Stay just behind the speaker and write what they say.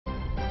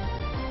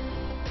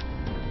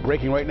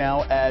Breaking right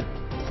now at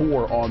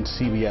 4 on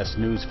CBS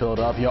News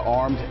Philadelphia.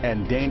 Armed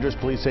and dangerous.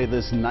 Police say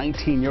this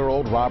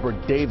 19-year-old Robert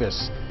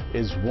Davis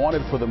is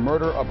wanted for the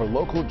murder of a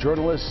local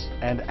journalist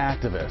and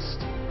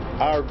activist.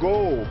 Our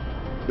goal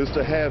is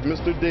to have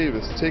Mr.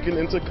 Davis taken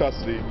into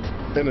custody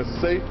in a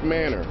safe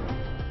manner.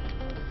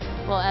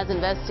 Well, as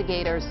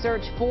investigators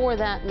search for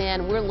that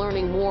man, we're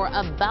learning more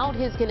about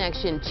his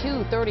connection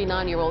to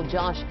 39-year-old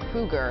Josh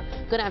Kruger.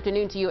 Good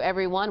afternoon to you,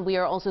 everyone. We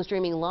are also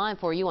streaming live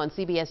for you on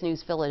CBS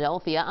News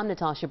Philadelphia. I'm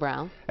Natasha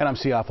Brown. And I'm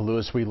Siafa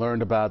Lewis. We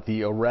learned about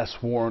the arrest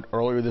warrant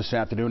earlier this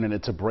afternoon, and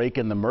it's a break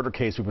in the murder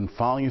case we've been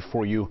following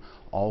for you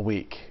all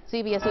week.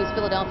 CBS News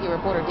Philadelphia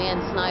reporter Dan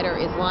Snyder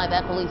is live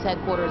at police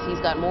headquarters. He's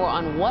got more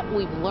on what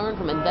we've learned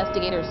from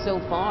investigators so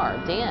far.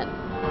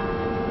 Dan.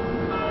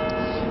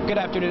 Good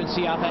afternoon,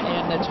 Siafa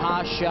and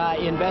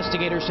Natasha.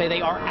 Investigators say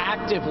they are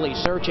actively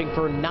searching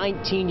for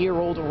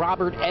 19-year-old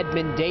Robert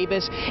Edmund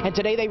Davis, and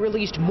today they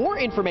released more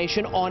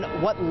information on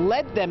what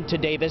led them to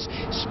Davis.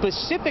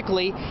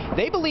 Specifically,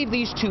 they believe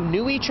these two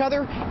knew each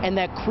other and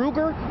that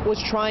Kruger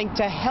was trying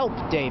to help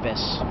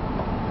Davis.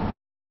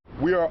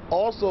 We are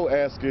also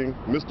asking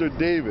Mr.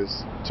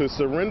 Davis to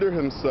surrender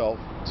himself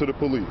to the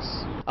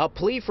police. A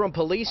plea from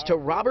police to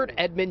Robert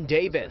Edmund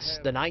Davis,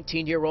 the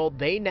 19-year-old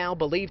they now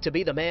believe to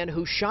be the man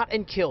who shot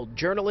and killed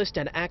journalist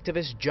and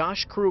activist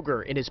Josh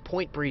Kruger in his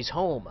Point Breeze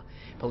home.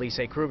 Police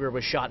say Kruger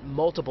was shot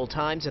multiple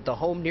times at the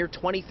home near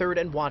 23rd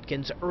and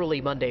Watkins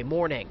early Monday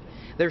morning.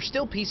 They're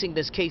still piecing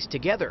this case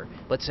together,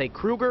 but say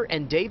Kruger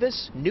and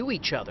Davis knew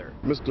each other.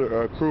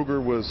 Mr.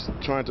 Kruger was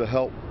trying to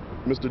help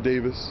Mr.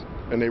 Davis,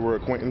 and they were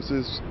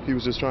acquaintances. He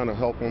was just trying to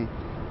help him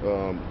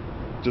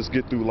just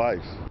get through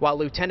life. While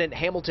Lieutenant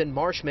Hamilton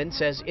Marshman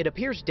says it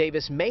appears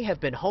Davis may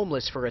have been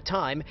homeless for a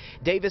time,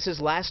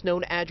 Davis's last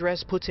known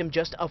address puts him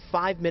just a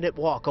 5-minute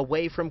walk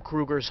away from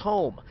Kruger's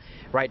home.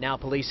 Right now,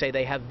 police say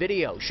they have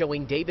video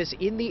showing Davis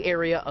in the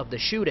area of the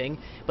shooting,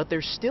 but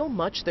there's still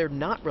much they're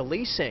not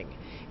releasing.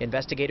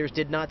 Investigators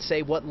did not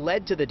say what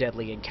led to the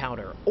deadly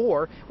encounter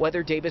or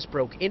whether Davis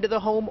broke into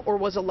the home or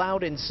was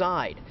allowed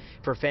inside.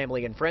 For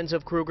family and friends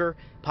of Kruger,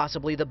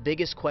 possibly the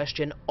biggest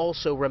question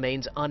also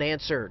remains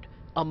unanswered: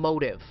 a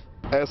motive.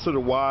 As to the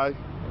why,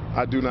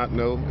 I do not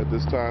know at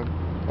this time.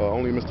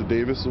 Only Mr.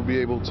 Davis will be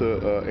able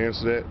to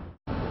answer that.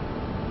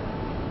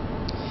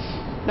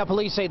 Now,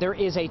 police say there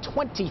is a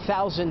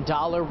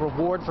 $20,000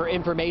 reward for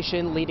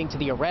information leading to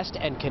the arrest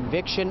and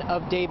conviction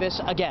of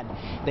Davis. Again,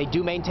 they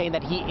do maintain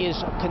that he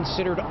is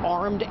considered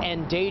armed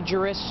and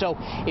dangerous. So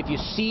if you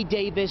see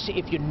Davis,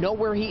 if you know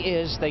where he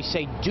is, they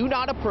say do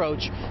not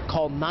approach.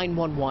 Call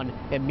 911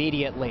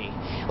 immediately.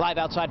 Live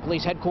outside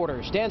police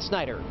headquarters, Dan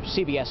Snyder,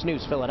 CBS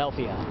News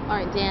Philadelphia. All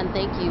right, Dan,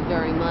 thank you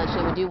very much.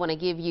 And we do want to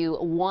give you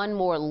one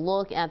more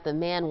look at the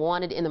man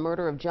wanted in the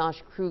murder of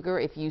Josh Kruger.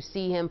 If you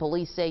see him,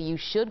 police say you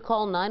should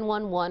call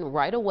 911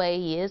 right away.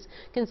 He is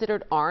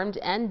considered armed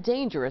and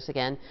dangerous.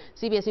 Again,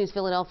 CBS News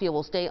Philadelphia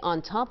will stay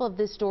on top of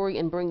this story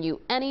and bring you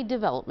any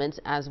developments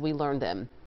as we learn them.